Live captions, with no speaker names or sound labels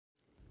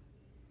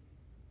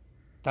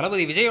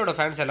தளபதி விஜயோட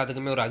ஃபேன்ஸ்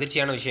எல்லாத்துக்குமே ஒரு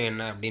அதிர்ச்சியான விஷயம்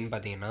என்ன அப்படின்னு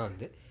பார்த்தீங்கன்னா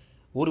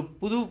ஒரு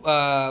புது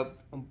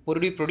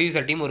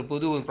ப்ரொடியூசர் டீம் ஒரு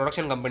புது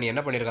ப்ரொடக்ஷன் கம்பெனி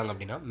என்ன பண்ணியிருக்காங்க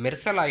அப்படின்னா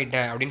மெர்சல்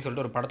ஆயிட்டேன் அப்படின்னு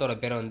சொல்லிட்டு ஒரு படத்தோட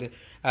பேரை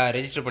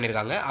ரெஜிஸ்டர்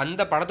பண்ணியிருக்காங்க.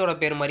 அந்த படத்தோட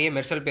பேர் மாதிரியே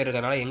மெர்சல் பேர்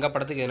இருக்கிறனால எங்கள்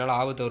படத்துக்கு இதனால்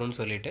ஆபத்து வரும்னு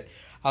சொல்லிட்டு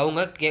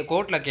அவங்க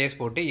கோர்ட்டில் கேஸ்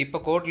போட்டு இப்போ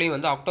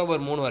கோர்ட்லேயும்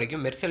அக்டோபர் 3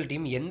 வரைக்கும் மெர்சல்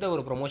டீம் எந்த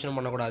ஒரு ப்ரொமோஷனும்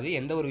பண்ணக்கூடாது,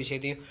 எந்த ஒரு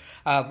விஷயத்தையும்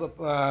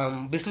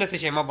பிஸ்னஸ்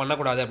விஷயமாக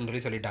பண்ணக்கூடாது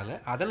அப்படின்னு சொல்லிட்டாங்க.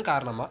 அதன்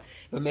காரணமாக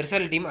இப்போ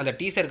மெர்சல் டீம் அந்த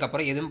டீசருக்கு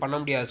அப்புறம் எதுவும் பண்ண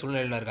முடியாத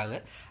சூழ்நிலையில் இருக்காங்க.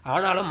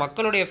 ஆனாலும்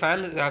மக்களுடைய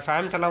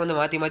ஃபேன்ஸ் எல்லாம்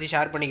மாற்றி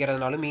ஷேர்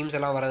பண்ணிக்கிறதுனாலும் மீம்ஸ்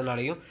எல்லாம்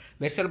வரதுனாலையும்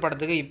மெர்சல்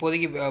படத்துக்கு இப்போதைக்கு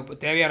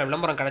தேவையான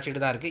விளம்பரம் கிடச்சிட்டு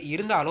தான் இருக்குது.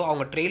 இருந்தாலும்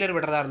அவங்க ட்ரெய்லர்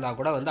விடுறதா இருந்தால்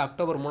கூட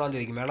அக்டோபர் 3ஆம்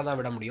தேதிக்கு மேலே தான்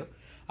விட முடியும்.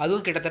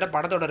 அதுவும் கிட்டத்தட்ட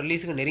படத்தோட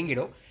ரிலீஸுக்கு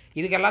நெருங்கிடும்.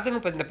 இதுக்கு எல்லாத்துக்கும்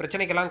இப்போ இந்த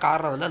பிரச்சனைக்கெல்லாம்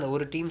காரணம் அந்த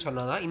ஒரு டீம்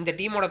சொன்னதான். இந்த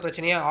டீமோட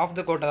பிரச்சனையை ஆஃப்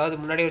த கோர்ட், அதாவது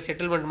முன்னாடி ஒரு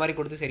செட்டில்மெண்ட் மாதிரி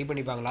கொடுத்து சரி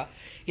பண்ணிப்பாங்களா,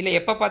 இல்லை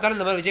எப்போ பார்த்தாலும்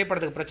இந்த மாதிரி விஜய்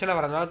படத்துக்கு பிரச்சனை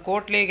வரதுனால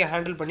கோர்ட்லேயே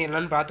ஹேண்டில் பண்ணி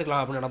என்னன்னு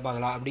பார்த்துக்கலாம் அப்படின்னு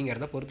நினைப்பாங்களா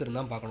அப்படிங்கிறத பொறுத்து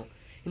இருந்தால் பார்க்கணும்.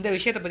 இந்த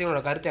விஷயத்தை பற்றி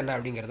உங்களோட கருத்து என்ன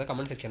அப்படிங்கிறத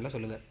கமெண்ட் செக்ஷனில்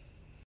சொல்லுங்கள்.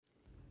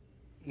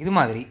 இது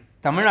மாதிரி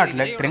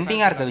தமிழ்நாட்டில்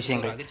ட்ரெண்டிங்காக இருக்க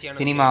விஷயங்கள்,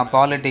 சினிமா,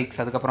 பாலிடிக்ஸ்,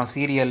 அதுக்கப்புறம்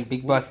சீரியல்,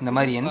 பிக் பாஸ், இந்த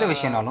மாதிரி எந்த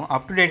விஷயம்னாலும்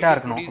அப் டு டேட்டாக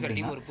இருக்கணும்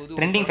அப்படின்னா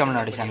ட்ரெண்டிங்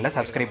தமிழ்நாடு சேனலை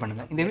சப்ஸ்கிரைப்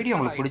பண்ணுங்கள். இந்த வீடியோ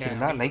உங்களுக்கு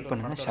பிடிச்சிருந்தா லைக்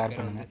பண்ணுங்கள், ஷேர்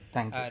பண்ணுங்கள்.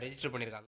 தேங்க்யூ. ரெஜிஸ்டர் பண்ணியிருக்காங்க.